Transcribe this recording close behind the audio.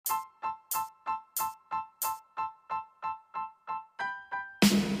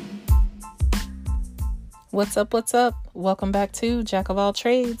What's up? What's up? Welcome back to Jack of All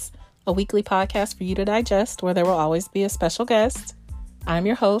Trades, a weekly podcast for you to digest where there will always be a special guest. I'm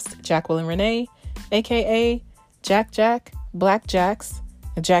your host, Jacqueline Renee, aka Jack, Black Jacks,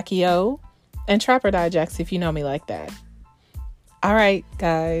 Jackie O, and Trapper Die Jacks if you know me like that. All right,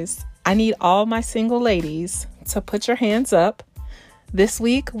 guys, I need all my single ladies to put your hands up. This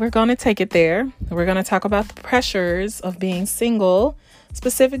week, we're going to take it there. We're going to talk about the pressures of being single,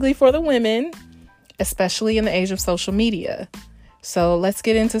 specifically for the women, especially in the age of social media. So let's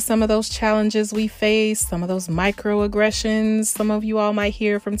get into some of those challenges we face, some of those microaggressions some of you all might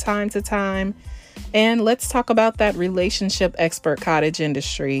hear from time to time. And let's talk about that relationship expert cottage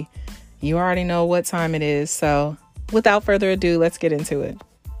industry. You already know what time it is. So without further ado, let's get into it.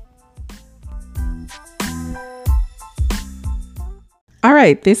 All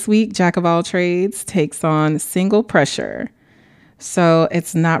right, this week, Jack of All Trades takes on single pressure. So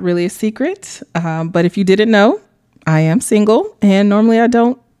it's not really a secret, but if you didn't know, I am single and normally I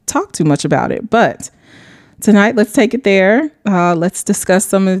don't talk too much about it. But tonight, let's take it there. Let's discuss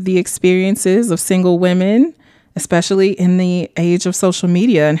some of the experiences of single women, especially in the age of social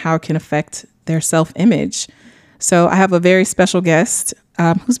media and how it can affect their self-image. So I have a very special guest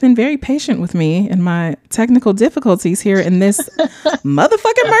who's been very patient with me in my technical difficulties here in this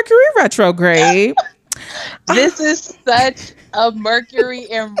motherfucking Mercury retrograde. This is such a Mercury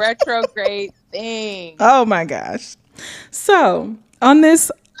in retrograde thing. Oh my gosh. So on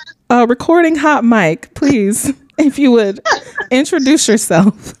this recording hot mic, please, if you would introduce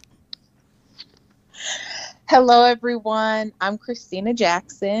yourself. Hello, everyone. I'm Christina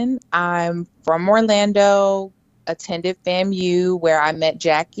Jackson. I'm from Orlando, attended FAMU where I met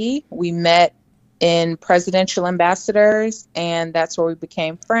Jackie. We met in Presidential Ambassadors, and that's where we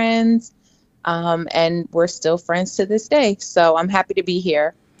became friends. And we're still friends to this day. So I'm happy to be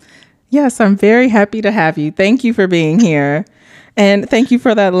here. Yes, I'm very happy to have you. Thank you for being here. And thank you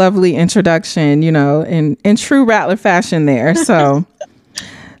for that lovely introduction, you know, in true Rattler fashion there. So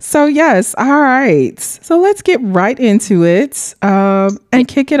yes. All right. So let's get right into it and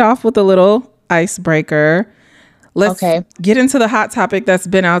kick it off with a little icebreaker. Let's get into the hot topic that's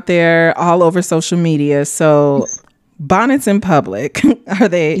been out there all over social media. So bonnets in public, are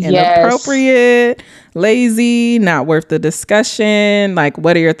they inappropriate, lazy, not worth the discussion? Like,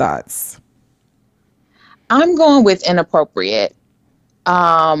 what are your thoughts? I'm going with inappropriate.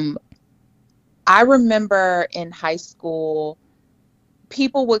 I remember in high school,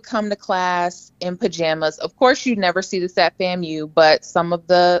 people would come to class in pajamas. Of course, you'd never see this at FAMU, but some of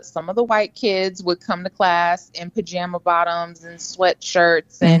the white kids would come to class in pajama bottoms and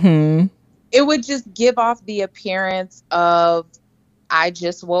sweatshirts, and it would just give off the appearance of, I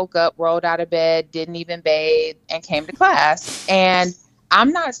just woke up, rolled out of bed, didn't even bathe, and came to class. And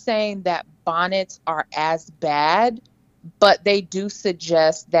I'm not saying that bonnets are as bad, but they do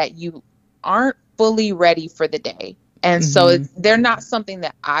suggest that you aren't fully ready for the day. And so they're not something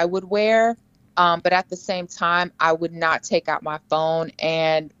that I would wear. But at the same time, I would not take out my phone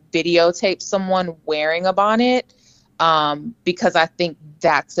and videotape someone wearing a bonnet, because I think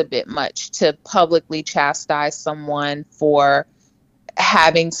that's a bit much to publicly chastise someone for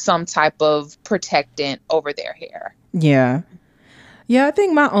having some type of protectant over their hair. Yeah. Yeah, I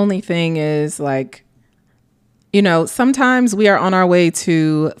think my only thing is, like, you know, sometimes we are on our way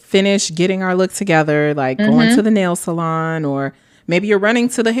to finish getting our look together, like going to the nail salon, or maybe you're running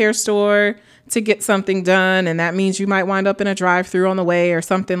to the hair store to get something done. And that means you might wind up in a drive-through on the way or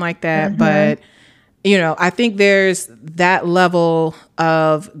something like that. But, you know, I think there's that level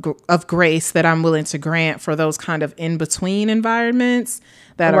of grace that I'm willing to grant for those kind of in-between environments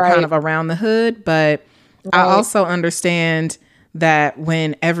that are kind of around the hood. But I also understand that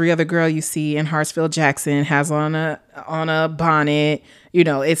when every other girl you see in Hartsfield Jackson has on a bonnet, you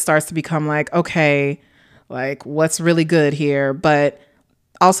know, it starts to become like, okay, like, what's really good here? But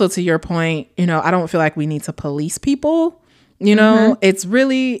also, to your point, you know, I don't feel like we need to police people. You know, it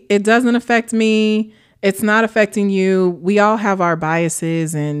doesn't affect me. It's not affecting you. We all have our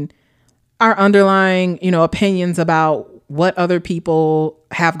biases and our underlying, you know, opinions about what other people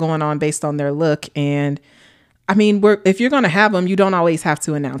have going on based on their look. And I mean, if you're going to have them, you don't always have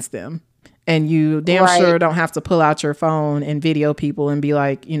to announce them. And you damn sure don't have to pull out your phone and video people and be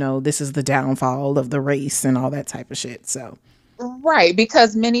like, you know, this is the downfall of the race and all that type of shit. So. Right.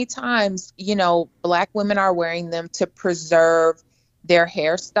 Because many times, you know, Black women are wearing them to preserve their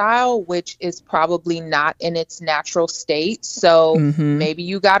hairstyle, which is probably not in its natural state. So maybe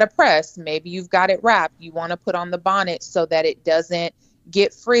you got a press, maybe you've got it wrapped. You want to put on the bonnet so that it doesn't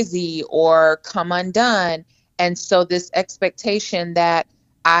get frizzy or come undone. And so this expectation that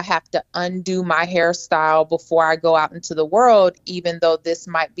I have to undo my hairstyle before I go out into the world, even though this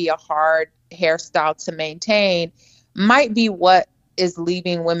might be a hard hairstyle to maintain, might be what is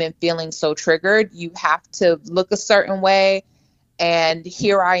leaving women feeling so triggered. You have to look a certain way. And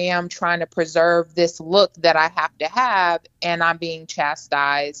here I am trying to preserve this look that I have to have, and I'm being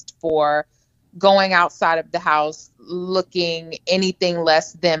chastised for going outside of the house looking anything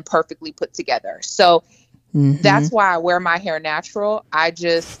less than perfectly put together. So that's why I wear my hair natural. I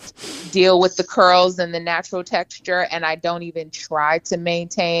just deal with the curls and the natural texture, and I don't even try to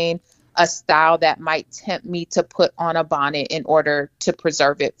maintain a style that might tempt me to put on a bonnet in order to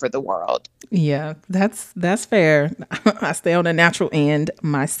preserve it for the world. Yeah, that's fair. I stay on the natural end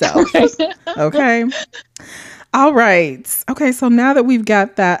myself. Okay. All right. Okay, so now that we've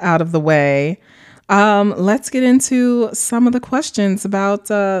got that out of the way, let's get into some of the questions about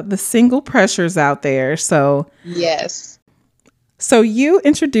the single pressures out there. So, yes. So you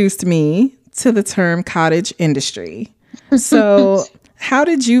introduced me to the term cottage industry. So how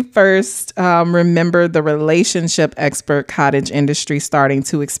did you first remember the relationship expert cottage industry starting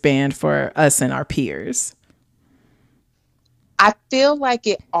to expand for us and our peers? I feel like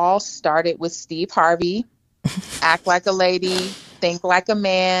it all started with Steve Harvey, Act Like a Lady, Think Like a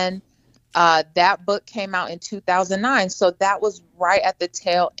Man. That book came out in 2009. So that was right at the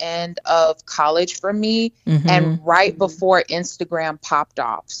tail end of college for me and right before Instagram popped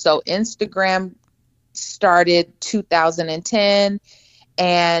off. So Instagram started 2010,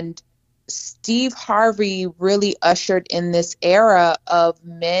 and Steve Harvey really ushered in this era of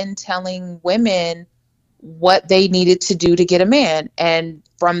men telling women what they needed to do to get a man. And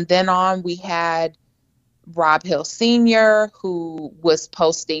from then on, we had Rob Hill Sr., who was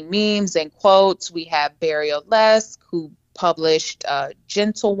posting memes and quotes. We have Barry Olesk, who published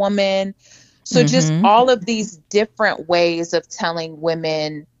Gentlewoman. So just all of these different ways of telling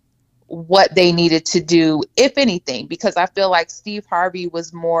women what they needed to do, if anything, because I feel like Steve Harvey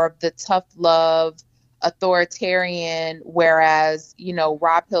was more of the tough love, authoritarian, whereas, you know,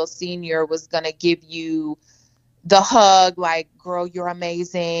 Rob Hill Sr. was going to give you the hug, like, girl, you're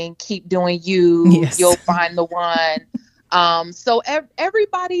amazing, keep doing you, yes. You'll find the one. So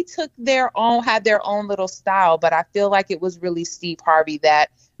everybody had their own little style, but I feel like it was really Steve Harvey that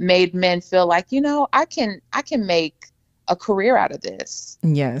made men feel like, you know, I can make a career out of this.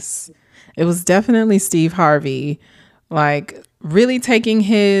 Yes, it was definitely Steve Harvey, like really taking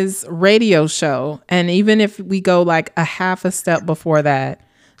his radio show. And even if we go like a half a step before that,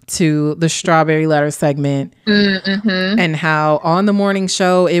 to the Strawberry Letter segment, and how on the morning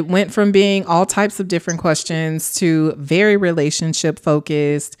show, it went from being all types of different questions to very relationship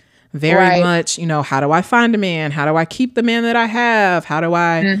focused, very much, you know, how do I find a man? How do I keep the man that I have? How do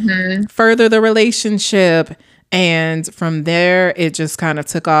I further the relationship? And from there, it just kind of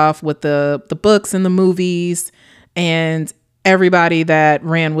took off with the books and the movies and everybody that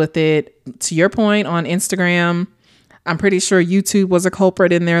ran with it. To your point on Instagram, I'm pretty sure YouTube was a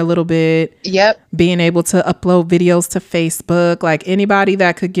culprit in there a little bit. Yep. Being able to upload videos to Facebook, like anybody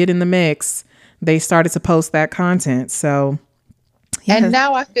that could get in the mix, they started to post that content. So, yeah. And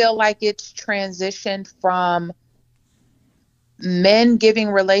now I feel like it's transitioned from men giving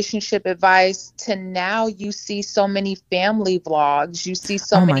relationship advice to now you see so many family vlogs. You see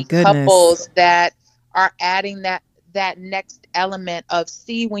so many couples that are adding that next element of,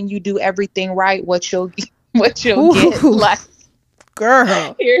 see, when you do everything right, what you'll get. Like,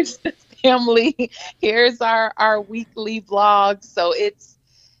 girl, here's the family, here's our weekly vlog. So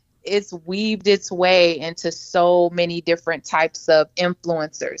it's weaved its way into so many different types of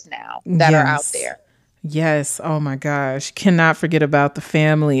influencers now that are out there. Yes. Oh my gosh. Cannot forget about the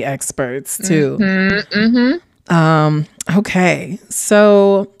family experts too. Okay.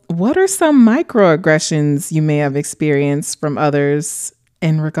 So what are some microaggressions you may have experienced from others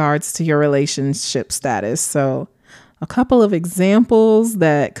in regards to your relationship status? So a couple of examples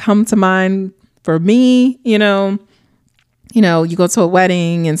that come to mind for me, you you go to a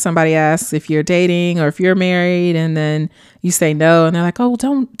wedding and somebody asks if you're dating or if you're married, and then you say no, and they're like, oh,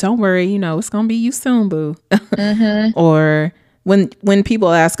 don't worry, it's going to be you soon, boo. Or when people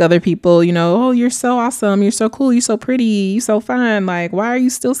ask other people, oh, you're so awesome, you're so cool, you're so pretty, you're so fine, like, why are you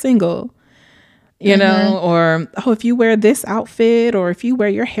still single? Or, oh, if you wear this outfit or if you wear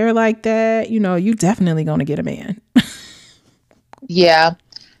your hair like that, you definitely going to get a man. Yeah.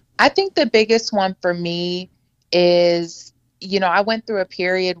 I think the biggest one for me is, I went through a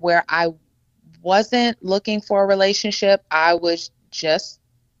period where I wasn't looking for a relationship. I was just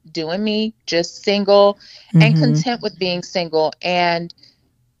doing me, just single and content with being single. And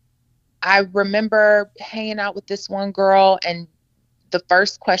I remember hanging out with this one girl, and the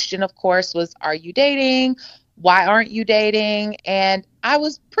first question, of course, was, are you dating? Why aren't you dating? And I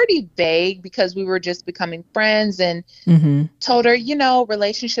was pretty vague because we were just becoming friends, and told her,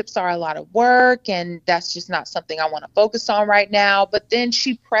 relationships are a lot of work and that's just not something I want to focus on right now. But then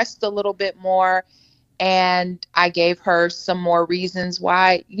she pressed a little bit more, and I gave her some more reasons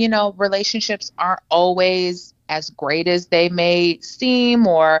why, relationships aren't always as great as they may seem,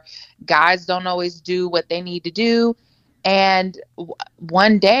 or guys don't always do what they need to do. And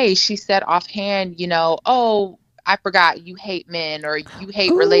one day she said offhand, oh, I forgot, you hate men, or you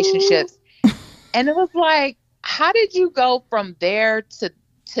hate relationships. And it was like, how did you go from there to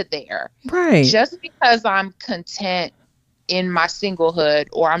there? Right. Just because I'm content in my singlehood,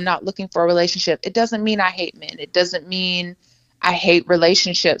 or I'm not looking for a relationship, it doesn't mean I hate men. It doesn't mean I hate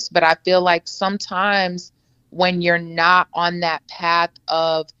relationships. But I feel like sometimes when you're not on that path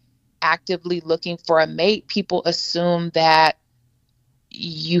of actively looking for a mate, people assume that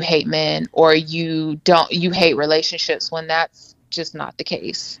you hate men, or you hate relationships, when that's just not the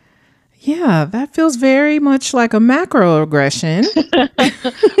case. Yeah, that feels very much like a macroaggression.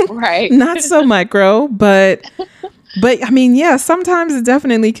 Right. Not so micro, but I mean, yeah, sometimes it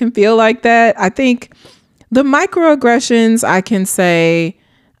definitely can feel like that. I think the microaggressions, I can say,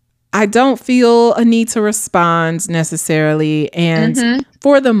 I don't feel a need to respond necessarily. And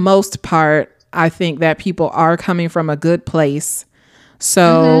for the most part, I think that people are coming from a good place.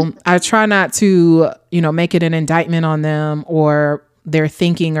 So I try not to, make it an indictment on them or their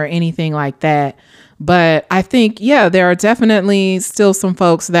thinking or anything like that. But I think, yeah, there are definitely still some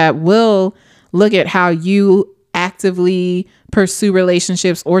folks that will look at how you actively pursue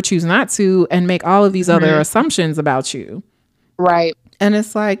relationships or choose not to and make all of these other assumptions about you. Right. And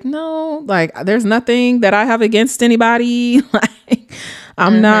it's like, no, like, there's nothing that I have against anybody. Like,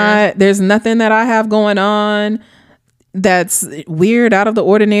 there's nothing that I have going on that's weird, out of the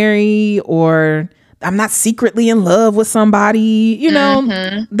ordinary, or I'm not secretly in love with somebody,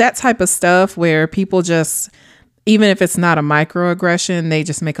 that type of stuff where people just, even if it's not a microaggression, they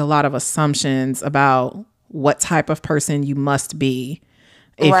just make a lot of assumptions about what type of person you must be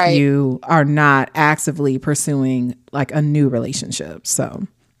if you are not actively pursuing like a new relationship. So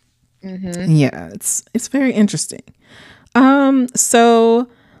yeah, it's very interesting. So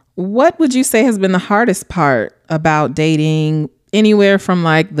what would you say has been the hardest part about dating, anywhere from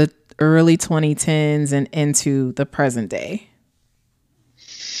like the early 2010s and into the present day?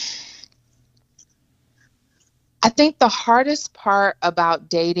 I think the hardest part about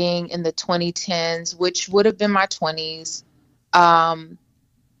dating in the 2010s, which would have been my 20s,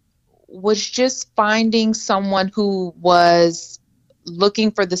 was just finding someone who was looking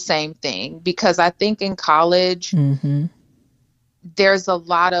for the same thing. Because I think in college, there's a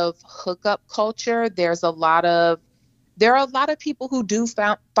lot of hookup culture. There are a lot of people who do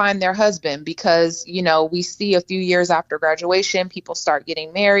find their husband because, we see a few years after graduation, people start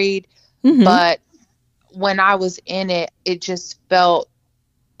getting married. But when I was in it, it just felt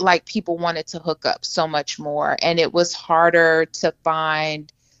like people wanted to hook up so much more. And it was harder to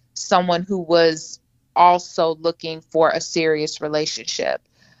find someone who was also looking for a serious relationship.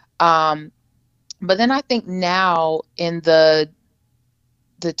 But then I think now in the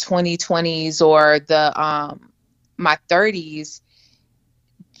 2020s or my 30s,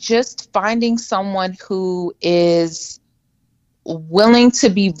 just finding someone who is willing to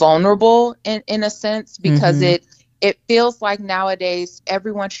be vulnerable in a sense, because it feels like nowadays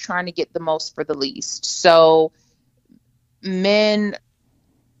everyone's trying to get the most for the least. So men,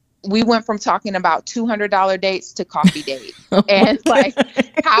 we went from talking about $200 dates to coffee date. And like,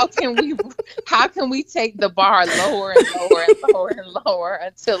 how can we take the bar lower and lower and lower and lower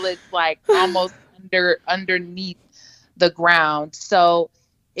until it's like almost underneath the ground? So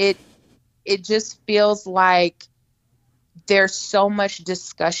it just feels like there's so much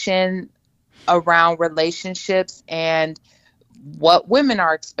discussion around relationships and what women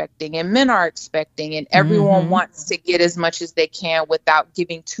are expecting and men are expecting, and everyone wants to get as much as they can without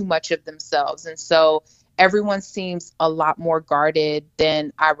giving too much of themselves. And so everyone seems a lot more guarded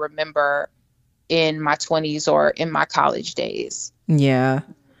than I remember in my 20s or in my college days. Yeah.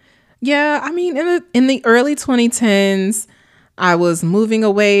 I mean, in the early 2010s, I was moving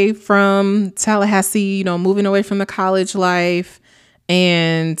away from Tallahassee, moving away from the college life,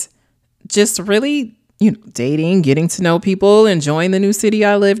 and just really, dating, getting to know people, enjoying the new city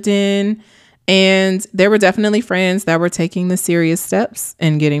I lived in. And there were definitely friends that were taking the serious steps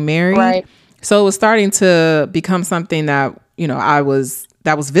and getting married. Right. So it was starting to become something that, that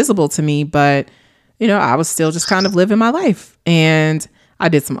was visible to me, but, I was still just kind of living my life. And I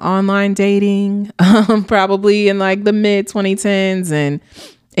did some online dating, probably in like the mid 2010s. And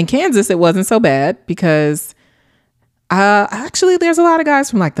in Kansas, it wasn't so bad because actually there's a lot of guys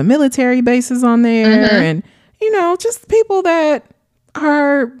from like the military bases on there and, you know, just people that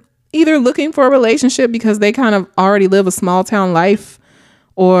are either looking for a relationship because they kind of already live a small town life,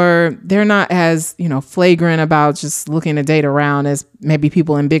 or they're not as, you know, flagrant about just looking to date around as maybe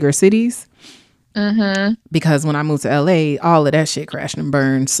people in bigger cities. Because when I moved to LA, all of that shit crashed and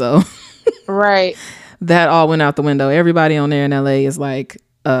burned. So right. That all went out the window. Everybody on there in LA is like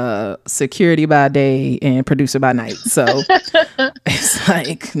security by day and producer by night. So it's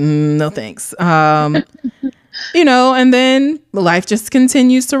like, no thanks. You know, and then life just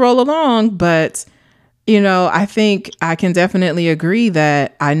continues to roll along. But, you know, I think I can definitely agree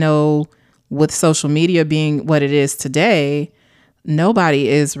that I know with social media being what it is today, nobody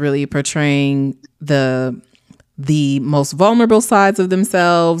is really portraying the most vulnerable sides of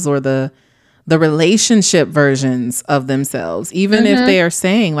themselves or the relationship versions of themselves, even if they are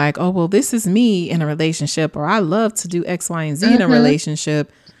saying like, oh, well, this is me in a relationship, or I love to do X, Y, and Z in a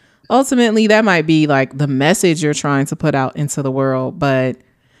relationship. Ultimately, that might be like the message you're trying to put out into the world, but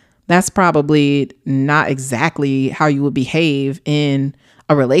that's probably not exactly how you would behave in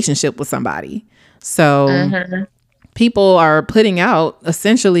a relationship with somebody. So people are putting out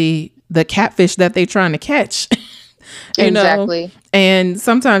essentially the catfish that they're trying to catch. You know? And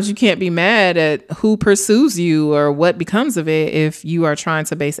sometimes you can't be mad at who pursues you or what becomes of it if you are trying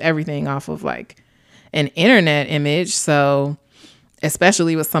to base everything off of like an internet image. So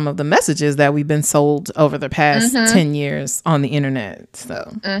especially with some of the messages that we've been sold over the past 10 years on the internet.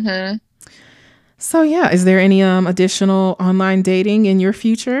 So, so yeah, is there any additional online dating in your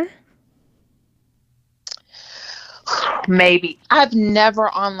future? Maybe. I've never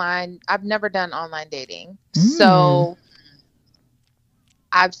done online dating. So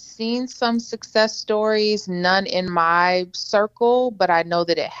I've seen some success stories, none in my circle, but I know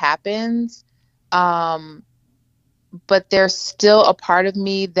that it happens. But there's still a part of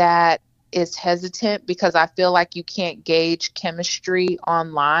me that is hesitant because I feel like you can't gauge chemistry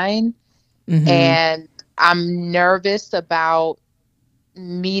online. And I'm nervous about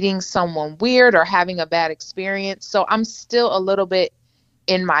meeting someone weird or having a bad experience. So I'm still a little bit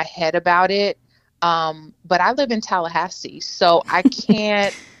in my head about it. But I live in Tallahassee, so I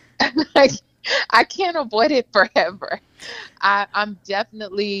can't I can't avoid it forever. I'm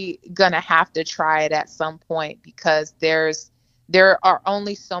definitely gonna have to try it at some point because there are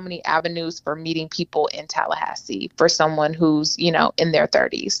only so many avenues for meeting people in Tallahassee for someone who's, you know, in their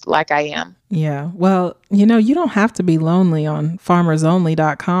 30s like I am. Yeah. Well, you know, you don't have to be lonely on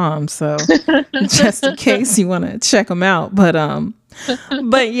farmersonly.com. So just in case you want to check them out.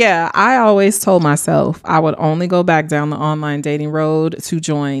 But yeah, I always told myself I would only go back down the online dating road to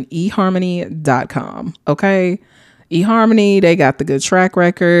join eHarmony.com. Okay. eHarmony, they got the good track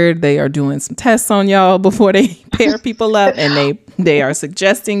record. They are doing some tests on y'all before they pair people up, and they are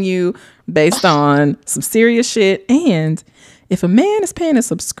suggesting you based on some serious shit. And if a man is paying a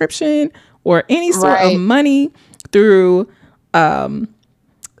subscription or any sort of money through, I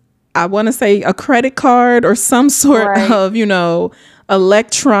want to say a credit card or some sort of, you know,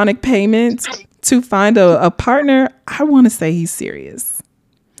 electronic payment to find a partner, I want to say he's serious.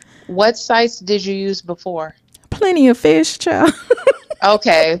 What sites did you use before? Plenty of fish, child.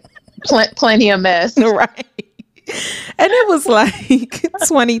 Okay. Plenty of mess. Right. And it was like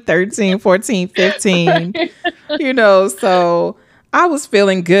 2013, 14, 15, you know, so I was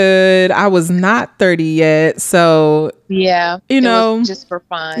feeling good. I was not 30 yet. So, yeah, you know, it was just for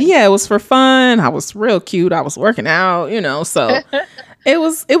fun. Yeah, it was for fun. I was real cute. I was working out, you know, so it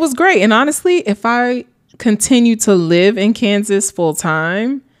was great. And honestly, if I continue to live in Kansas full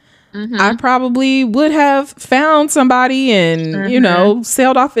time, I probably would have found somebody and, you know,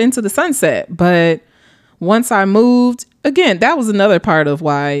 sailed off into the sunset. But once I moved, again, that was another part of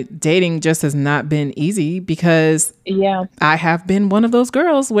why dating just has not been easy, because I have been one of those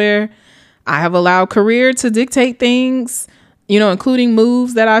girls where I have allowed career to dictate things, you know, including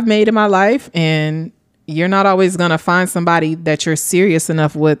moves that I've made in my life. And you're not always going to find somebody that you're serious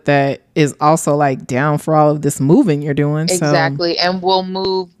enough with that is also like down for all of this moving you're doing. Exactly. So, and will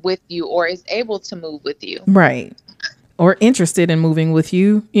move with you or is able to move with you. Right. Or interested in moving with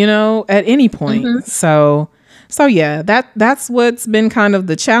you, you know, at any point. So yeah, that's what's been kind of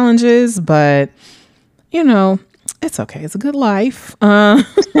the challenges, but you know, it's okay. It's a good life. Okay.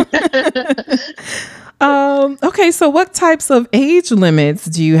 So what types of age limits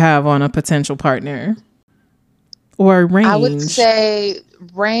do you have on a potential partner? Or range? I would say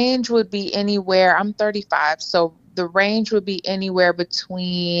range would be anywhere. I'm 35, so the range would be anywhere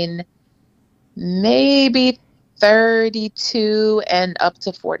between maybe 32 and up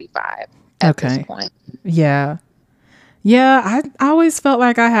to 45 at this Okay. point. Yeah. Yeah, I always felt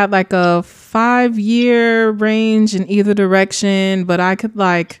like I had like a 5-year range in either direction, but I could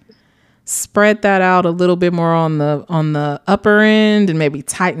like spread that out a little bit more on the upper end and maybe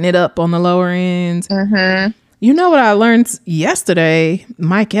tighten it up on the lower end. Mm-hmm. You know what I learned yesterday?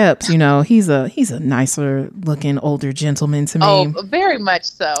 Mike Epps, you know, he's a nicer looking older gentleman to me. Oh, very much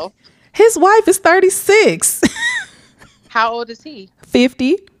so. His wife is 36. How old is he?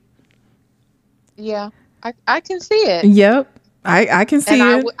 50. Yeah, I can see it. Yep. I can see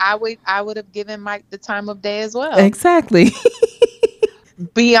And it. I would have given Mike the time of day as well. Exactly.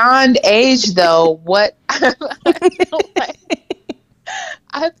 Beyond age, though, what I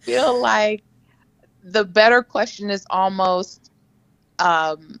feel like the better question is almost,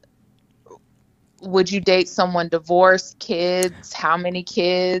 would you date someone divorced, kids, how many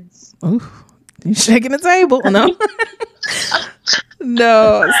kids? Ooh, you shaking the table. No.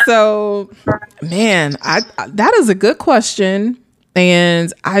 No. So, man, that is a good question.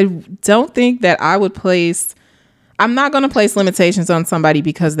 And I don't think that I'm not going to place limitations on somebody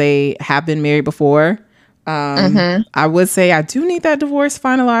because they have been married before. I would say I do need that divorce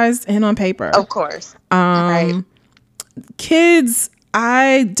finalized and on paper. Of course. Right. Kids,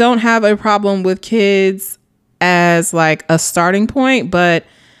 I don't have a problem with kids as like a starting point, but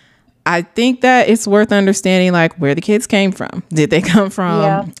I think that it's worth understanding like where the kids came from. Did they come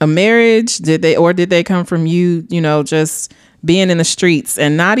from a marriage? Did they come from you know, just being in the streets,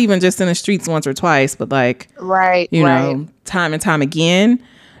 and not even just in the streets once or twice, but like, you know, time and time again,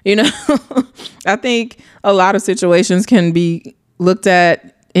 you know. I think a lot of situations can be looked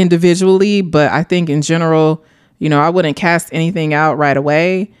at individually, but I think in general, you know, I wouldn't cast anything out right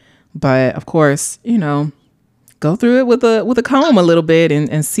away, but of course, you know, go through it with a comb a little bit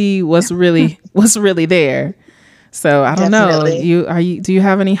and see what's really there. So I don't know. Do you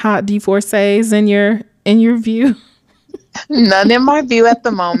have any hot divorcees in your view? None in my view at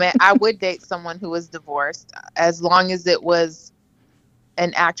the moment. I would date someone who was divorced as long as it was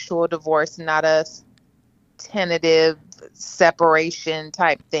an actual divorce, not a tentative separation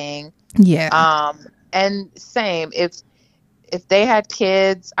type thing. Yeah. And same, if they had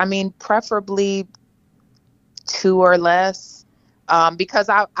kids, I mean, preferably 2 or less, because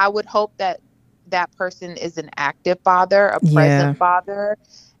I would hope that person is an active father, a present father.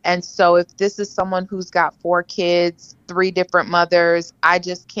 And so if this is someone who's got 4 kids, 3 different mothers, I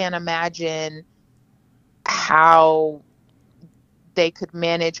just can't imagine how they could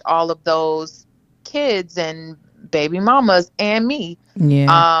manage all of those kids and baby mamas and me.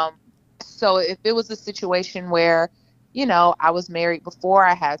 Yeah. So if it was a situation where, you know, I was married before,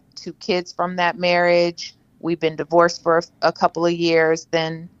 I had 2 kids from that marriage, we've been divorced for a couple of years,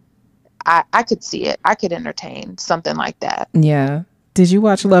 then I could see it. I could entertain something like that. Yeah. Did you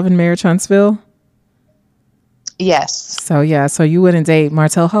watch Love and Marriage Huntsville? Yes. So you wouldn't date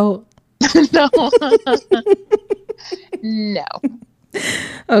Martell Holt? No. No.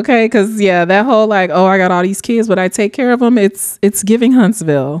 Okay, because that whole like, oh, I got all these kids, but I take care of them. It's giving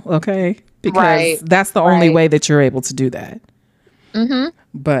Huntsville, okay? Because that's the only way that you're able to do that. Mm-hmm.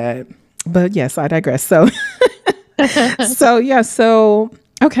 But yes, I digress. So, so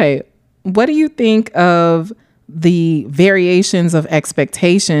okay, what do you think of the variations of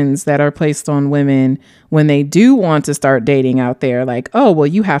expectations that are placed on women when they do want to start dating out there? Like, oh, well,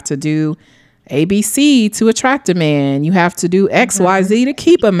 you have to do ABC to attract a man. You have to do XYZ to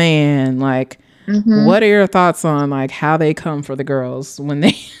keep a man. Like, what are your thoughts on like how they come for the girls when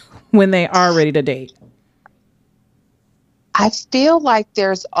they are ready to date? I feel like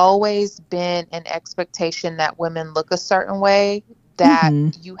there's always been an expectation that women look a certain way, that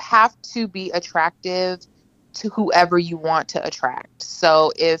you have to be attractive to whoever you want to attract.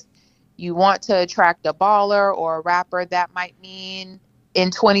 So if you want to attract a baller or a rapper, that might mean in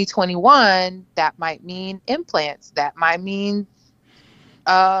 2021, that might mean implants. That might mean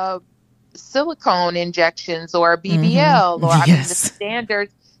silicone injections or BBL. Or I mean,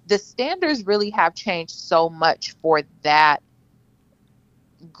 the standards really have changed so much for that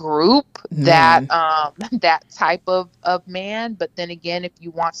group, that type of man. But then again, if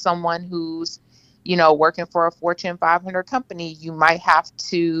you want someone who's, you know, working for a Fortune 500 company, you might have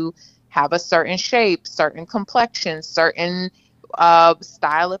to have a certain shape, certain complexion, certain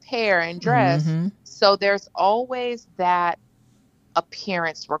style of hair and dress. So there's always that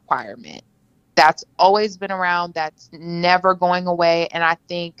appearance requirement. That's always been around. That's never going away. And I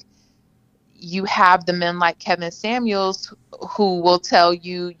think you have the men like Kevin Samuels who will tell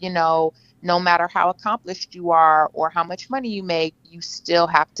you, you know, no matter how accomplished you are or how much money you make, you still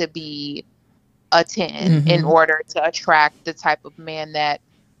have to be a 10 in Mm-hmm. order to attract the type of man that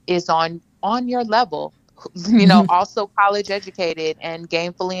is on your level. You know, also college educated and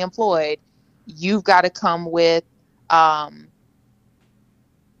gainfully employed. You've got to come with um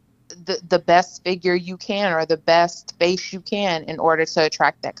the best figure you can or the best face you can in order to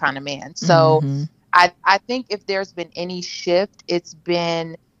attract that kind of man. So Mm-hmm. I think if there's been any shift, it's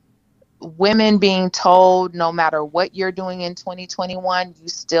been women being told no matter what you're doing in 2021, you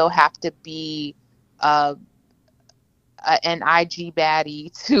still have to be uh, an IG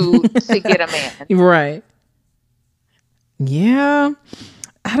baddie to get a man. Right. Yeah.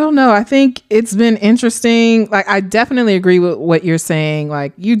 I don't know. I think it's been interesting. Like, I definitely agree with what you're saying.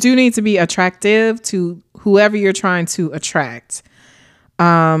 Like, you do need to be attractive to whoever you're trying to attract.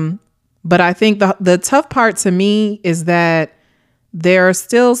 But I think the tough part to me is that there are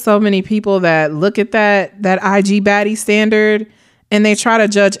still so many people that look at that IG baddie standard and they try to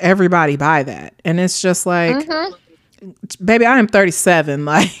judge everybody by that. And it's just like, baby, I am 37,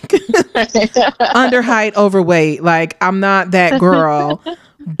 like under height, overweight. Like, I'm not that girl.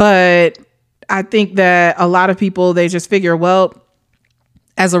 But I think that a lot of people, they just figure, well,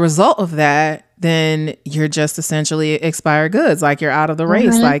 as a result of that, then you're just essentially expired goods. Like, you're out of the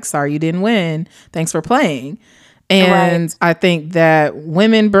race. Like, sorry, you didn't win. Thanks for playing. And Right. I think that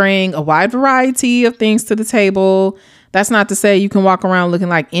women bring a wide variety of things to the table. That's not to say you can walk around looking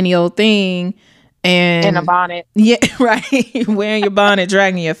like any old thing. And In a bonnet. yeah, right. Wearing your bonnet,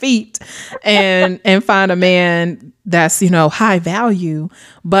 dragging your feet, and find a man that's, you know, high value.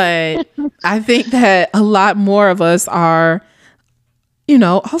 But I think that a lot more of us are, you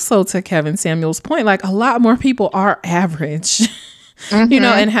know, also to Kevin Samuel's point, like, a lot more people are average, you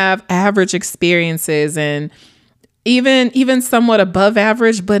know, and have average experiences, and even somewhat above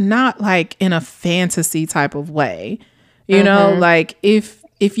average, but not like in a fantasy type of way. You know, like,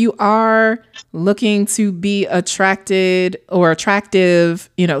 if you are looking to be attracted or attractive,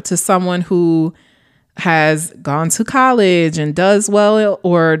 you know, to someone who has gone to college and does well,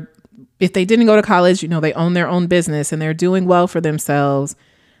 or if they didn't go to college, you know, they own their own business and they're doing well for themselves,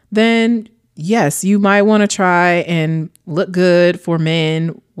 then yes, you might want to try and look good for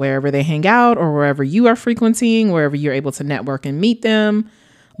men wherever they hang out or wherever you are frequenting, wherever you're able to network and meet them.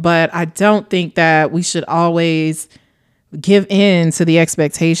 But I don't think that we should always give in to the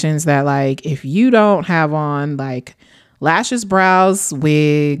expectations that, like, if you don't have on like lashes, brows,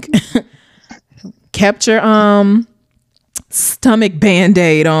 wig, kept your stomach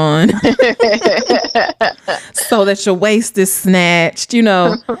band-aid on so that your waist is snatched, you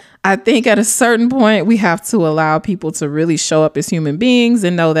know, I think at a certain point we have to allow people to really show up as human beings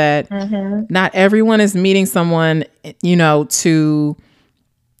and know that not everyone is meeting someone, you know,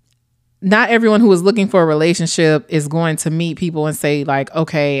 not everyone who is looking for a relationship is going to meet people and say, like,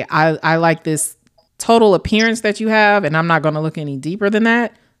 okay, I like this total appearance that you have, and I'm not going to look any deeper than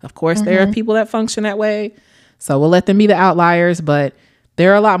that. Of course, there are people that function that way, so we'll let them be the outliers. But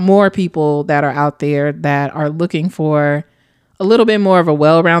there are a lot more people that are out there that are looking for a little bit more of a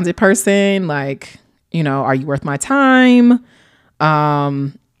well-rounded person. Like, you know, are you worth my time?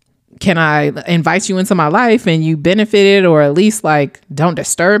 Can I invite you into my life and you benefited, or at least like don't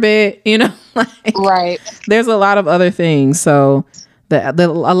disturb it, you know? Like, Right. there's a lot of other things. So a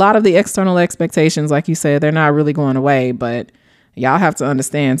lot of the external expectations, like you said, they're not really going away, but y'all have to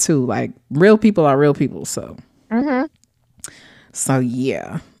understand too, like, real people are real people. So, so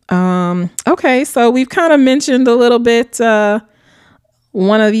yeah. Okay. So we've kind of mentioned a little bit,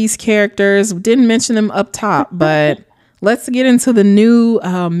 one of these characters. We didn't mention them up top, but let's get into the new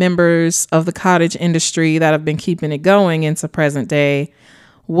members of the cottage industry that have been keeping it going into present day.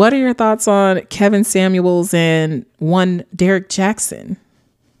 What are your thoughts on Kevin Samuels and one Derek Jackson?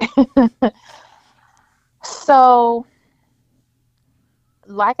 So,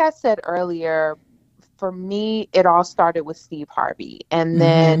 like I said earlier, for me, it all started with Steve Harvey and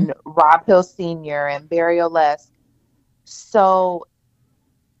then Rob Hill Sr. and Barry Olesz. So,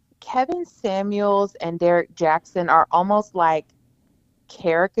 Kevin Samuels and Derek Jackson are almost like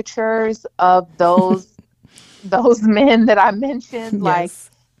caricatures of those men that I mentioned. Like, Yes.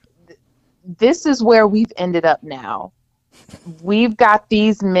 this is where we've ended up now. We've got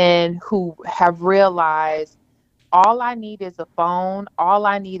these men who have realized all I need is a phone, all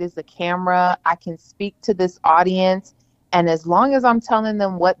I need is a camera. I can speak to this audience, and as long as I'm telling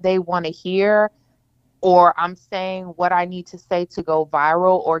them what they want to hear, or I'm saying what I need to say to go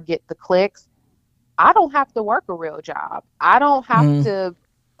viral or get the clicks, I don't have to work a real job. I don't have to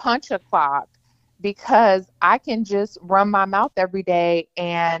punch a clock, because I can just run my mouth every day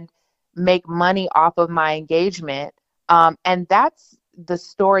and make money off of my engagement. And that's the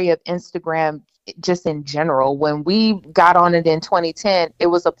story of Instagram just in general. When we got on it in 2010, it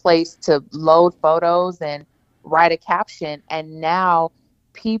was a place to load photos and write a caption. And now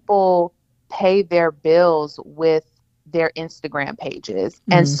people pay their bills with their Instagram pages.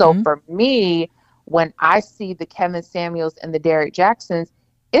 And so for me, when I see the Kevin Samuels and the Derrick Jacksons,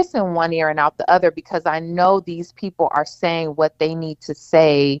 it's in one ear and out the other, because I know these people are saying what they need to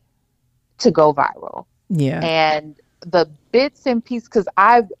say to go viral. Yeah. And the bits and pieces, because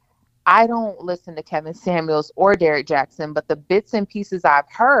I don't listen to Kevin Samuels or Derrick Jackson, but the bits and pieces I've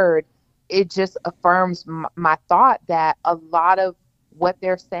heard, it just affirms my thought that a lot of what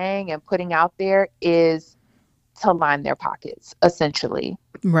they're saying and putting out there is to line their pockets, essentially.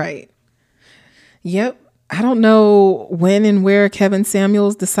 Right. Yep. I don't know when and where Kevin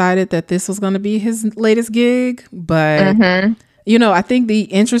Samuels decided that this was going to be his latest gig, but you know, I think the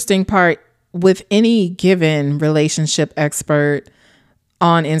interesting part with any given relationship expert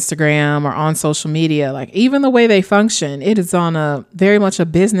on Instagram or on social media, like even the way they function, it is on a very much a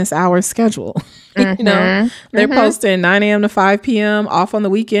business hour schedule. You know, they're posting 9 a.m. to 5 p.m. off on the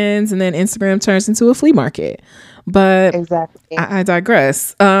weekends, and then Instagram turns into a flea market. But exactly. I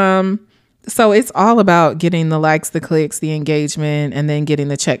digress. So it's all about getting the likes, the clicks, the engagement, and then getting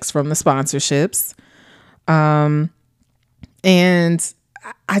the checks from the sponsorships. And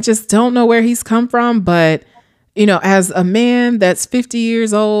I just don't know where he's come from, but you know, as a man that's 50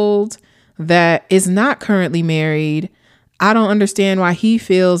 years old, that is not currently married, I don't understand why he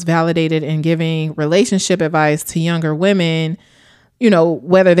feels validated in giving relationship advice to younger women, you know,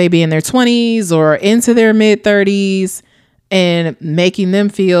 whether they be in their 20s or into their mid 30s, and making them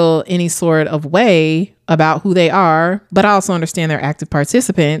feel any sort of way about who they are. But I also understand they're active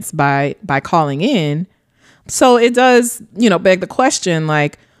participants by calling in. So it does, you know, beg the question,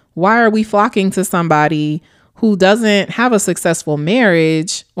 like, why are we flocking to somebody who doesn't have a successful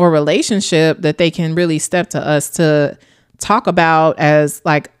marriage or relationship that they can really step to us to talk about as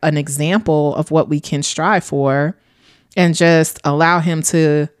like an example of what we can strive for, and just allow him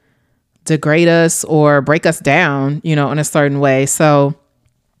to degrade us or break us down, you know, in a certain way. So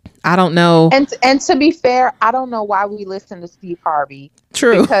I don't know. And to be fair, I don't know why we listen to Steve Harvey.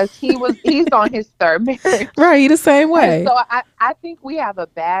 True. Because he's on his third marriage. Right. He the same way. And so I think we have a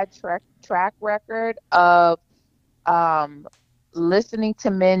bad track record of listening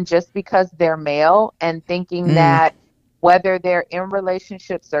to men just because they're male, and thinking that whether they're in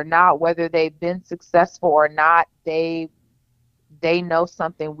relationships or not, whether they've been successful or not, they know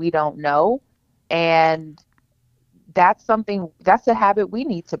something we don't know. And that's a habit we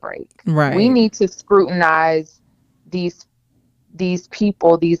need to break. Right. We need to scrutinize these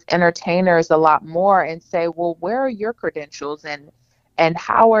people, these entertainers a lot more, and say, well, where are your credentials, and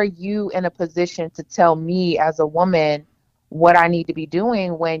how are you in a position to tell me as a woman what I need to be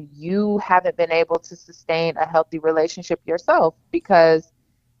doing when you haven't been able to sustain a healthy relationship yourself? Because,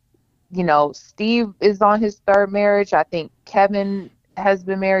 you know, Steve is on his third marriage. I think Kevin has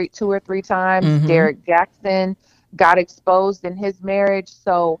been married 2 or 3 times. Derrick Jackson got exposed in his marriage.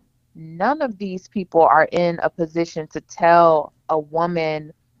 So none of these people are in a position to tell a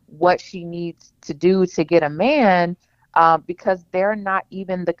woman what she needs to do to get a man, because they're not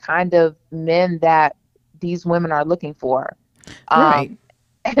even the kind of men that these women are looking for. Right.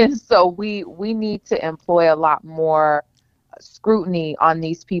 And so we need to employ a lot more scrutiny on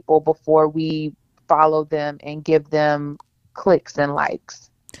these people before we follow them and give them clicks and likes.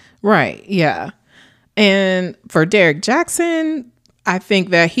 Right. Yeah. And for Derrick Jackson, I think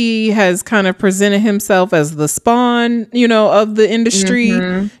that he has kind of presented himself as the spawn, you know, of the industry.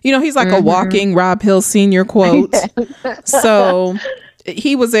 You know, he's like a walking Rob Hill Sr. quote. So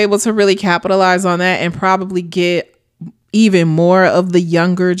he was able to really capitalize on that and probably get even more of the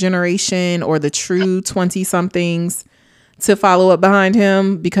younger generation or the true 20-somethings to follow up behind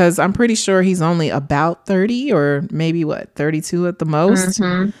him, because I'm pretty sure he's only about 30 or maybe 32 at the most.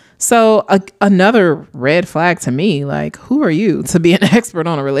 So another red flag to me, like, who are you to be an expert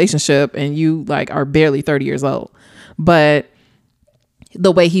on a relationship and you like are barely 30 years old? But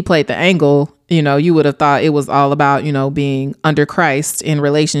the way he played the angle, you know, you would have thought it was all about, you know, being under Christ in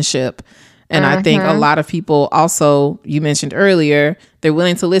relationship. And I think a lot of people also, you mentioned earlier, they're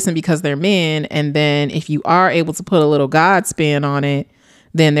willing to listen because they're men. And then if you are able to put a little God spin on it,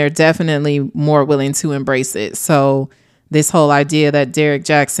 then they're definitely more willing to embrace it. So this whole idea that Derrick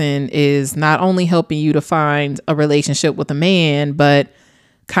Jackson is not only helping you to find a relationship with a man, but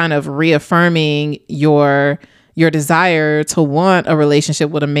kind of reaffirming your desire to want a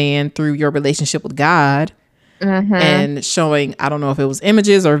relationship with a man through your relationship with God. and showing, I don't know if it was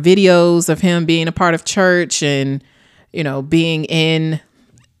images or videos of him being a part of church and, you know, being in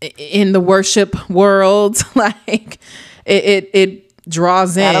the worship world. Like it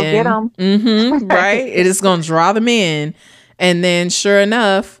draws That'll in. get 'em. Right. It is going to draw them in. And then sure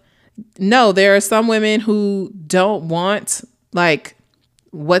enough, no, there are some women who don't want like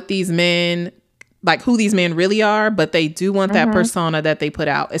what these men, like who these men really are, but they do want that persona that they put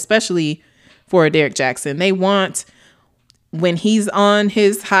out, especially for Derrick Jaxn. They want, when he's on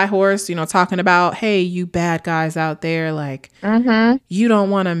his high horse, you know, talking about, hey, you bad guys out there, like, you don't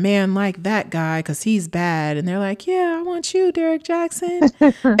want a man like that guy because he's bad. And they're like, yeah, I want you, Derrick Jaxn.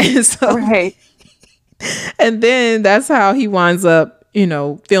 And so, Right. and then that's how he winds up, you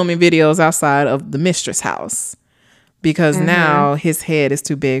know, filming videos outside of the mistress house, because now his head is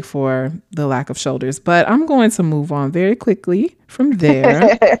too big for the lack of shoulders. But I'm going to move on very quickly from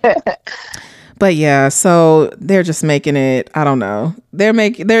there. But yeah, so they're just making it, I don't know. They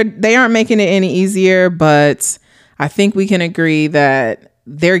aren't making it any easier, but I think we can agree that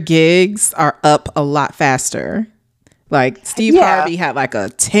their gigs are up a lot faster. Like Steve Harvey had like a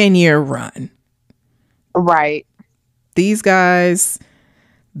 10-year run. Right. These guys,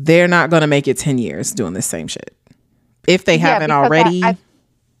 they're not going to make it 10 years doing the same shit, if they haven't already.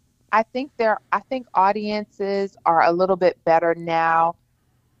 I think audiences are a little bit better now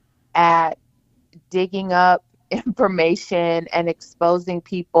at digging up information and exposing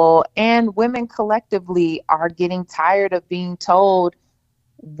people, and women collectively are getting tired of being told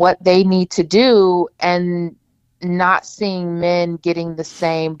what they need to do and not seeing men getting the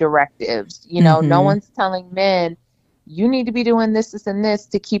same directives. You know, no one's telling men, you need to be doing this, this, and this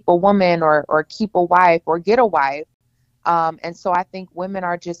to keep a woman or keep a wife or get a wife. And so I think women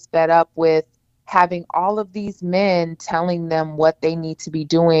are just fed up with having all of these men telling them what they need to be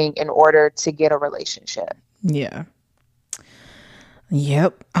doing in order to get a relationship. Yeah.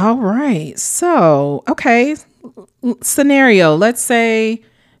 Yep. All right. So, okay. Scenario. Let's say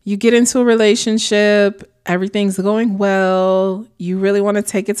you get into a relationship, everything's going well, you really want to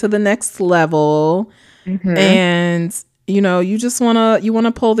take it to the next level, and you know, you just want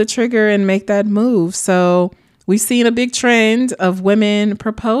to pull the trigger and make that move. So we've seen a big trend of women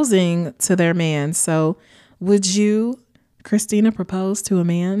proposing to their man. So would you, Christina, propose to a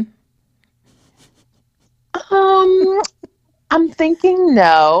man? I'm thinking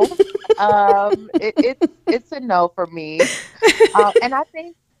no. It's a no for me. And I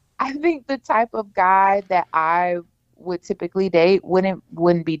think the type of guy that I would typically date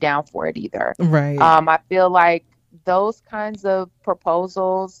wouldn't be down for it either. Right. I feel like those kinds of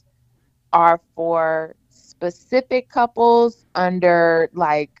proposals are for specific couples under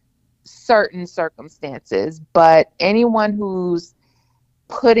like certain circumstances, but anyone who's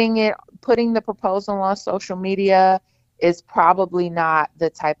putting the proposal on social media is probably not the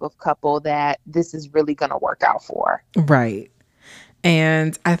type of couple that this is really going to work out for. Right.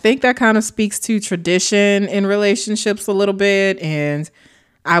 And I think that kind of speaks to tradition in relationships a little bit. And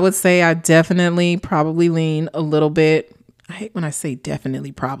I would say I definitely probably lean a little bit. I hate when I say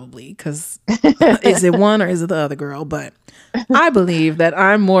definitely probably, because is it one or is it the other girl? But I believe that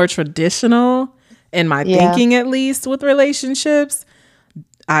I'm more traditional in my thinking, at least with relationships.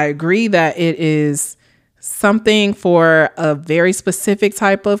 I agree that it is something for a very specific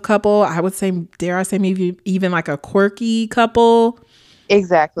type of couple. I would say, dare I say, maybe even like a quirky couple.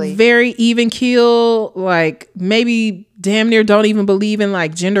 Exactly. Very even keel, like maybe damn near don't even believe in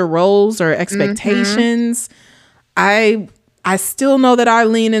like gender roles or expectations. I still know that I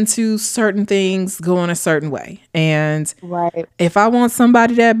lean into certain things going a certain way. And if I want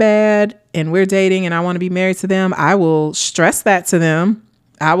somebody that bad and we're dating and I want to be married to them, I will stress that to them.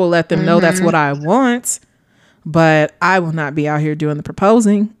 I will let them know that's what I want, but I will not be out here doing the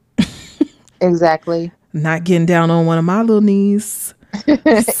proposing. Exactly. Not getting down on one of my little knees.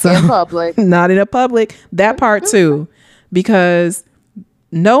 So, in public. Not in a public. That part too, because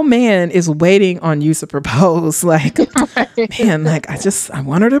no man is waiting on you to propose. Like, man, like I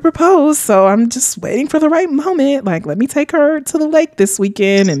want her to propose, so I'm just waiting for the right moment. Like, let me take her to the lake this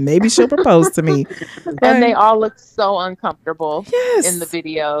weekend and maybe she'll propose to me. And they all look so uncomfortable in the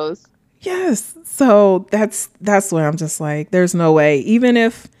videos. Yes. So that's where I'm just like, there's no way. Even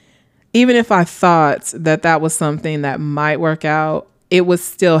if I thought that was something that might work out, it would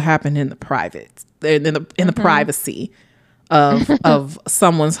still happen in the private, in the privacy of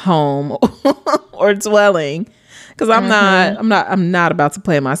someone's home or dwelling, because I'm not about to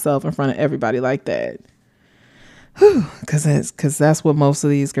play myself in front of everybody like that. Because that's what most of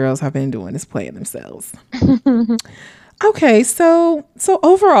these girls have been doing, is playing themselves. Okay, so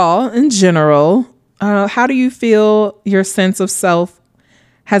overall, in general, How do you feel your sense of self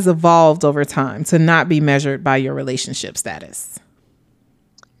has evolved over time to not be measured by your relationship status?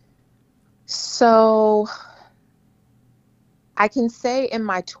 So I can say in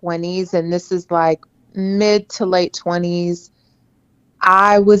my 20s, and this is like mid to late 20s,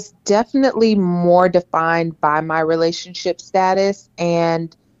 I was definitely more defined by my relationship status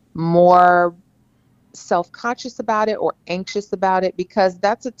and more self-conscious about it or anxious about it, because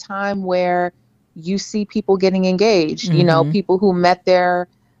that's a time where you see people getting engaged, people who met their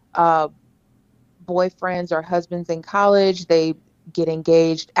uh, boyfriends or husbands in college, they get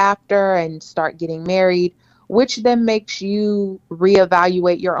engaged after and start getting married, which then makes you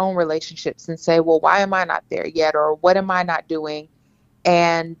reevaluate your own relationships and say, well, why am I not there yet? Or what am I not doing?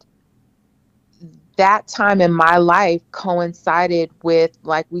 And that time in my life coincided with,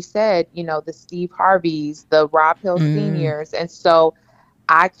 like we said, the Steve Harveys, the Rob Hill seniors. And so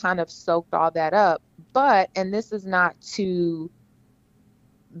I kind of soaked all that up. But, and this is not to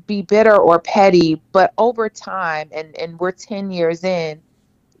be bitter or petty, but over time, and we're 10 years in,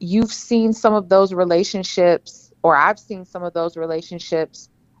 you've seen some of those relationships, or I've seen some of those relationships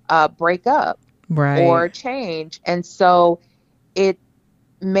break up or change. And so it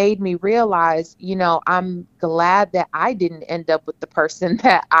made me realize, I'm glad that I didn't end up with the person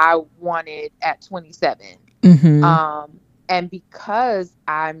that I wanted at 27. And because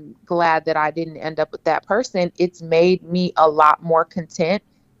I'm glad that I didn't end up with that person, it's made me a lot more content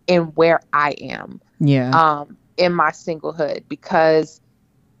in where I am. In my singlehood, because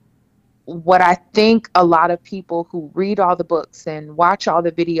what I think a lot of people who read all the books and watch all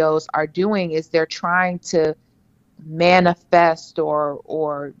the videos are doing is they're trying to manifest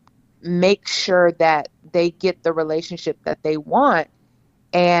or make sure that they get the relationship that they want,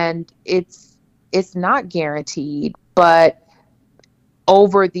 and it's not guaranteed. But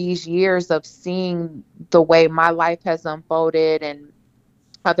over these years of seeing the way my life has unfolded and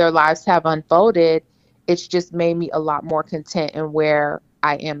other lives have unfolded, it's just made me a lot more content in where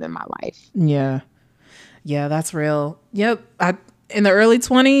I am in my life. Yeah, that's real. Yep. In the early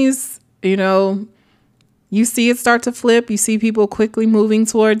 20s, you see it start to flip. You see people quickly moving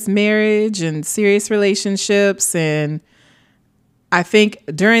towards marriage and serious relationships. And I think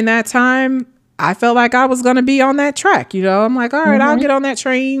during that time, I felt like I was going to be on that track. I'm like, all right, I'll get on that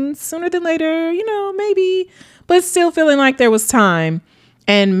train sooner than later, maybe, but still feeling like there was time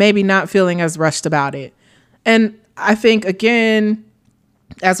and maybe not feeling as rushed about it. And I think, again,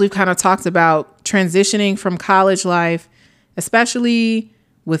 as we've kind of talked about transitioning from college life, especially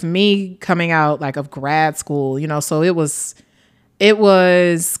with me coming out like of grad school, so it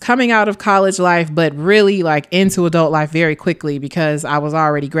was coming out of college life, but really like into adult life very quickly because I was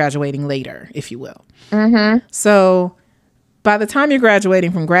already graduating later, if you will. So by the time you're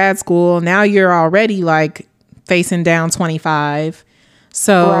graduating from grad school, now you're already like facing down 25.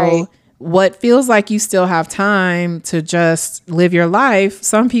 So what feels like you still have time to just live your life,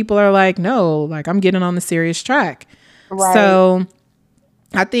 some people are like, no, like I'm getting on the serious track. So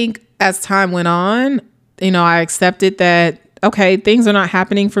I think as time went on, I accepted that, okay, things are not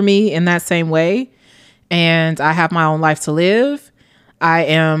happening for me in that same way. And I have my own life to live. I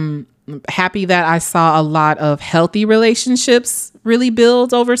am happy that I saw a lot of healthy relationships really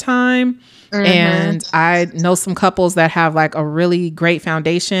build over time. And I know some couples that have like a really great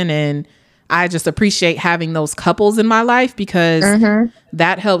foundation, and I just appreciate having those couples in my life because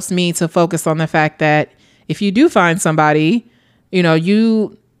that helps me to focus on the fact that if you do find somebody,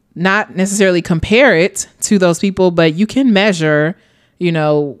 you not necessarily compare it to those people, but you can measure,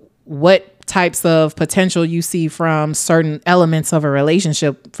 what types of potential you see from certain elements of a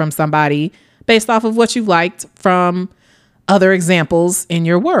relationship from somebody based off of what you've liked from other examples in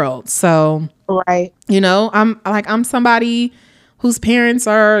your world. So, I'm somebody whose parents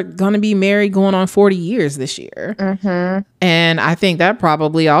are going to be married going on 40 years this year. And I think that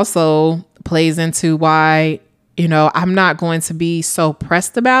probably also plays into why, I'm not going to be so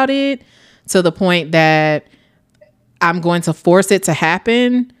pressed about it to the point that I'm going to force it to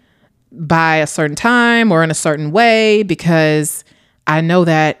happen by a certain time or in a certain way, because I know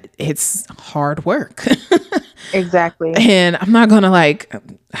that it's hard work. Exactly. And I'm not going to I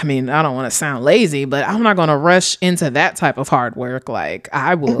don't want to sound lazy, but I'm not going to rush into that type of hard work. Like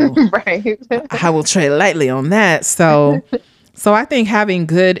I will, I will tread lightly on that. So I think having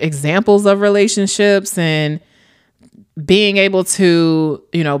good examples of relationships and being able to,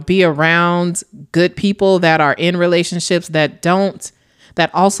 be around good people that are in relationships that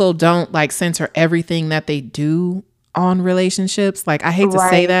also don't like center everything that they do on relationships. Like I hate to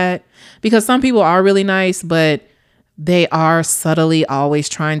say that because some people are really nice, but they are subtly always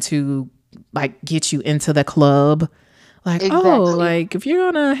trying to like get you into the club. Like, oh, Exactly. like if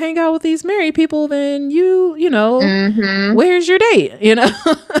you're gonna hang out with these married people, then you know, Mm-hmm. where's your date? You know?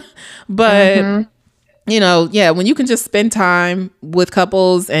 But Mm-hmm. yeah, when you can just spend time with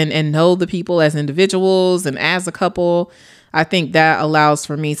couples and know the people as individuals and as a couple, I think that allows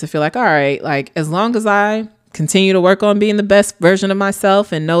for me to feel like, all right, like as long as I continue to work on being the best version of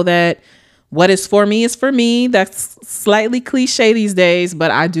myself and know that what is for me is for me. That's slightly cliche these days, but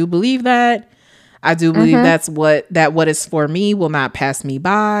I do believe that. I do believe Mm-hmm. what is for me will not pass me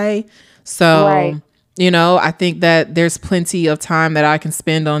by. So, Right. I think that there's plenty of time that I can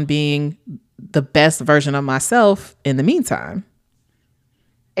spend on being the best version of myself in the meantime.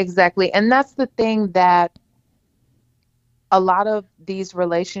 Exactly. And that's the thing that a lot of these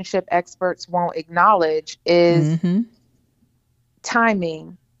relationship experts won't acknowledge is Mm-hmm.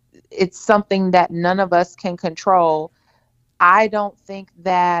 timing. It's something that none of us can control. I don't think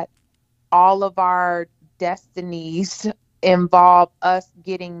that all of our destinies involve us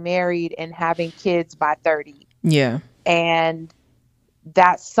getting married and having kids by 30. Yeah. And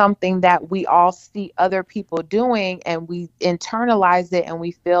that's something that we all see other people doing and we internalize it and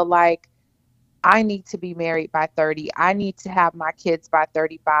we feel like I need to be married by 30. I need to have my kids by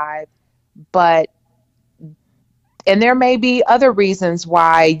 35. But and there may be other reasons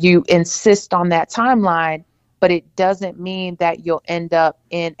why you insist on that timeline, but it doesn't mean that you'll end up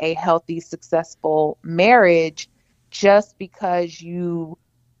in a healthy, successful marriage just because you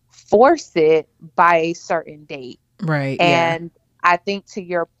force it by a certain date. Right. Yeah. And I think to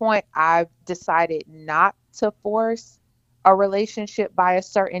your point, I've decided not to force a relationship by a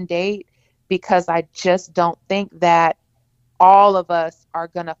certain date because I just don't think that all of us are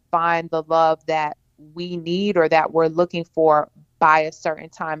going to find the love that we need or that we're looking for by a certain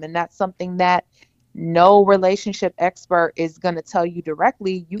time. And that's something that no relationship expert is going to tell you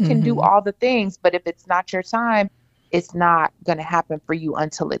directly. You can do Mm-hmm. all the things, but if it's not your time, it's not going to happen for you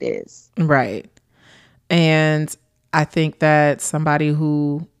until it is. Right. And I think that somebody's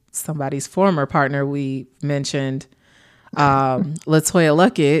former partner we mentioned, Latoya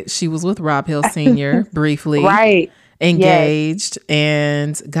Luckett, she was with Rob Hill Sr. briefly, Right. Yes. engaged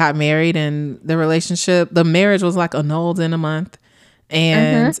and got married, and the marriage was like annulled in a month. Mhm.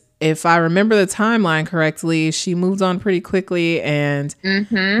 And if I remember the timeline correctly, she moved on pretty quickly and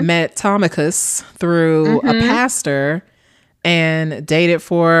Mhm. met Tomicus through a Mhm. pastor and dated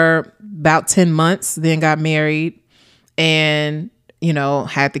for about 10 months, then got married and,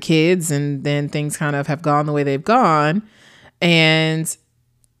 had the kids, and then things kind of have gone the way they've gone. And,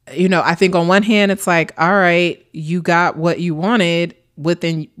 I think on one hand, it's like, all right, you got what you wanted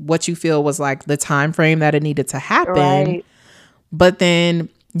within what you feel was like the time frame that it needed to happen. Right. But then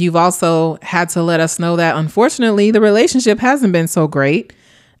you've also had to let us know that unfortunately the relationship hasn't been so great.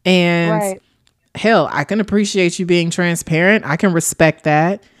 And Right. hell, I can appreciate you being transparent. I can respect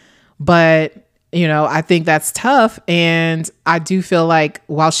that. But, I think that's tough. And I do feel like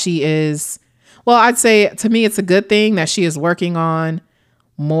I'd say to me, it's a good thing that she is working on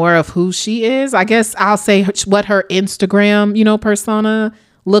more of who she is. I guess I'll say what her Instagram, persona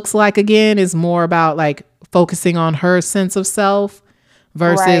looks like again is more about like focusing on her sense of self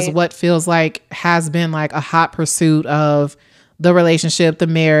versus Right. what feels like has been like a hot pursuit of the relationship, the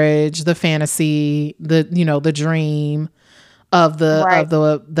marriage, the fantasy, the dream of Right.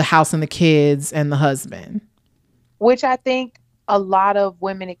 the house and the kids and the husband. Which I think a lot of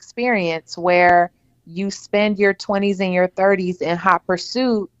women experience where you spend your 20s and your 30s in hot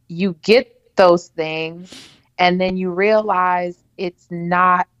pursuit, you get those things, and then you realize it's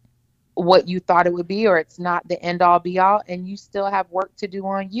not what you thought it would be, or it's not the end all be all, and you still have work to do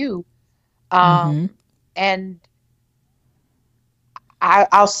on you. Mm-hmm. And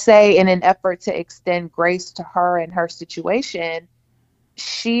I'll say, in an effort to extend grace to her and her situation,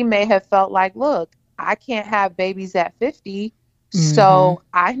 she may have felt like, look, I can't have babies at 50, Mm-hmm. so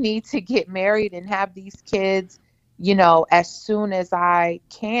I need to get married and have these kids, as soon as I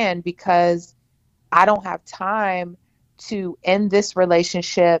can because I don't have time to end this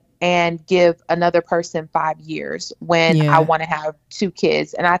relationship and give another person 5 years when I Yeah. want to have two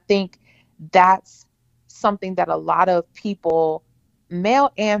kids. And I think that's something that a lot of people,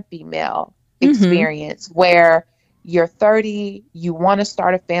 male and female, Mm-hmm. experience where you're 30, you want to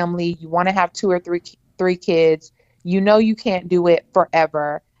start a family, you want to have two or three kids, you can't do it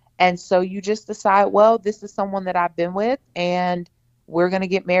forever. And so you just decide, well, this is someone that I've been with and we're going to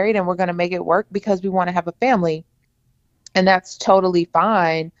get married and we're going to make it work because we want to have a family. And that's totally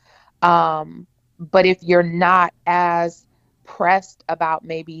fine. But if you're not as pressed about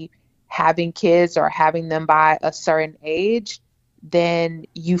maybe having kids or having them by a certain age, then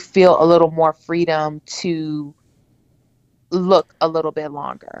you feel a little more freedom to look a little bit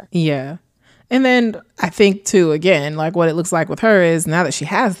longer. Yeah. And then I think too, again, like what it looks like with her is now that she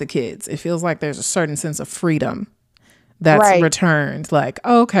has the kids, it feels like there's a certain sense of freedom that's returned. Like,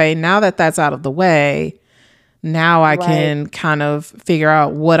 okay, now that that's out of the way, now I can kind of figure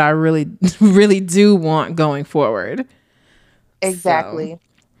out what I really, really do want going forward. Exactly.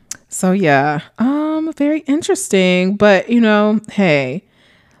 So yeah, very interesting. But hey,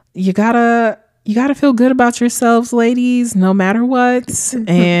 you gotta feel good about yourselves, ladies, no matter what.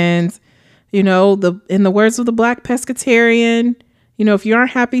 And in the words of the Black Pescatarian, if you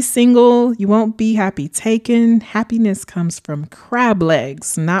aren't happy single, you won't be happy taken. Happiness comes from crab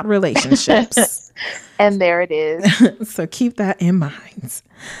legs, not relationships. And there it is. So keep that in mind.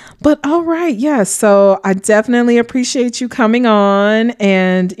 But all right. Yeah. So I definitely appreciate you coming on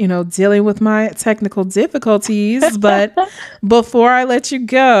and, dealing with my technical difficulties. But before I let you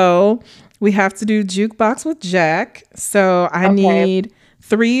go, we have to do Jukebox with Jack. So I need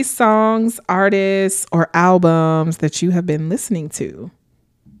 3 songs, artists, or albums that you have been listening to.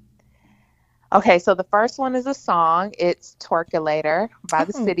 Okay, so the first one is a song. It's Twerkulator by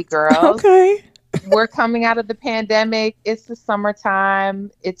the City Girls. Okay. We're coming out of the pandemic. It's the summertime.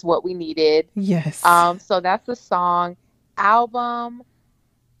 It's what we needed. Yes. So that's the song. Album,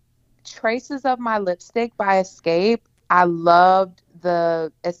 Traces of My Lipstick by Escape. I loved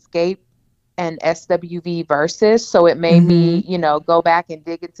the Escape and SWV verses, so it made me, go back and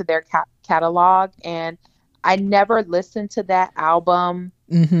dig into their catalog. And I never listened to that album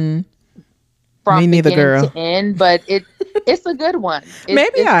from beginning to end, but it's a good one.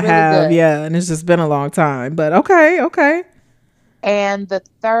 Maybe I have, good. Yeah, and it's just been a long time, but okay. And the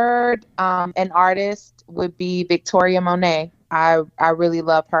third, an artist would be Victoria Monet. I really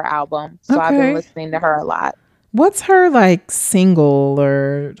love her album, so I've been listening to her a lot. What's her single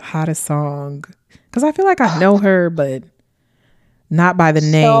or hottest song? Because I feel like I know her, but not by the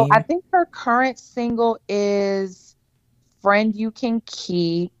name. So I think her current single is "Friend You Can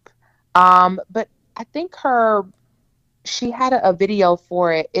Keep," but I think she had a video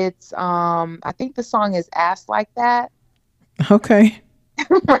for it. It's I think the song is "Ass Like That." Okay.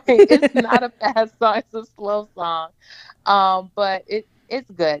 Right. It's not a fast song; it's a slow song. But it's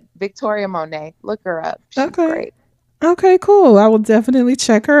good. Victoria Monet. Look her up. She's great. Okay, cool. I will definitely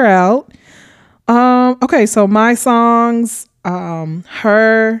check her out. Okay, so my songs,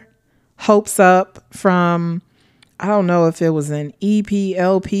 her Hopes Up from, I don't know if it was an EP,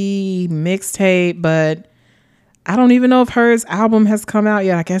 LP, mixtape, but I don't even know if hers album has come out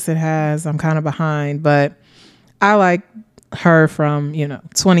yet. I guess it has. I'm kind of behind, but I like her from,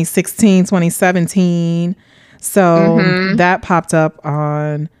 2016, 2017. So that popped up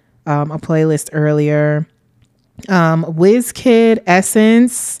on a playlist earlier. WizKid,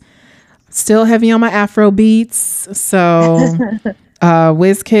 Essence, still heavy on my Afro beats. So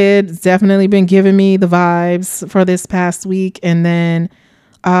WizKid's definitely been giving me the vibes for this past week. And then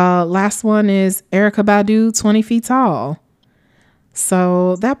last one is Erykah Badu, 20 Feet Tall.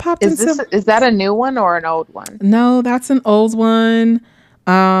 So that popped Is that a new one or an old one? No, that's an old one.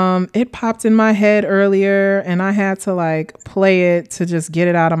 It popped in my head earlier and I had to play it to just get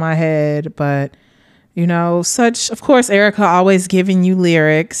it out of my head. But, of course, Erykah always giving you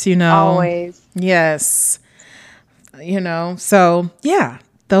lyrics, Always. Yes. So yeah,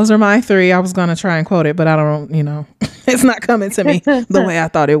 those are my 3. I was going to try and quote it, but I don't, it's not coming to me the way I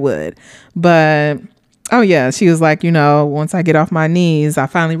thought it would. But, oh yeah, she was like, once I get off my knees, I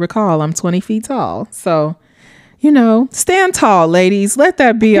finally recall I'm 20 feet tall. So, stand tall, ladies. Let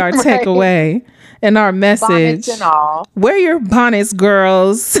that be our takeaway and our message. Bonnets and all. Wear your bonnets,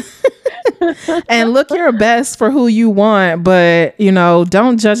 girls. And look your best for who you want. But,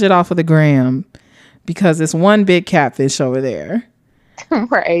 don't judge it off of the gram because it's one big catfish over there.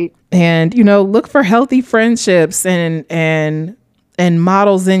 Right. And, look for healthy friendships and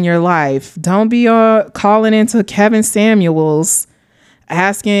models in your life. Don't be calling into Kevin Samuels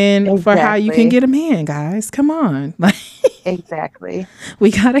asking for how you can get a man, guys. Come on. Exactly.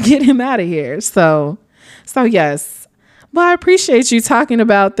 We got to get him out of here. So yes. Well, I appreciate you talking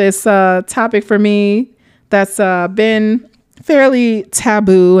about this topic for me that's been fairly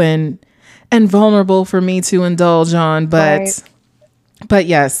taboo and vulnerable for me to indulge on. But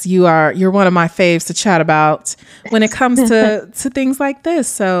yes, you're one of my faves to chat about when it comes to things like this.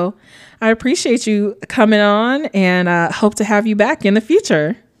 So I appreciate you coming on and hope to have you back in the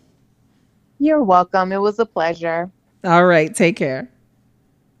future. You're welcome. It was a pleasure. All right. Take care.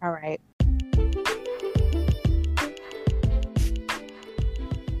 All right.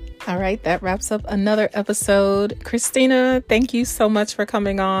 All right, that wraps up another episode. Christina, thank you so much for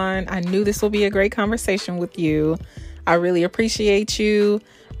coming on. I knew this will be a great conversation with you. I really appreciate you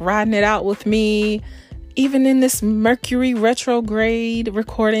riding it out with me. Even in this Mercury retrograde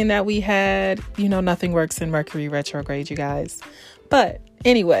recording that we had, nothing works in Mercury retrograde, you guys. But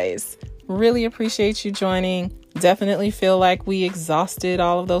anyways, really appreciate you joining. Definitely feel like we exhausted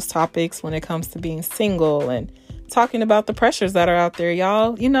all of those topics when it comes to being single and talking about the pressures that are out there,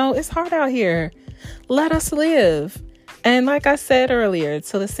 y'all. It's hard out here. Let us live. And like I said earlier,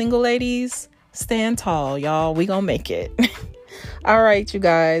 to the single ladies, stand tall, y'all. We gonna make it. All right, you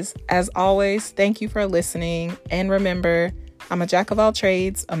guys. As always, thank you for listening. And remember, I'm a jack of all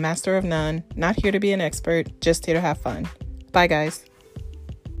trades, a master of none. Not here to be an expert, just here to have fun. Bye, guys.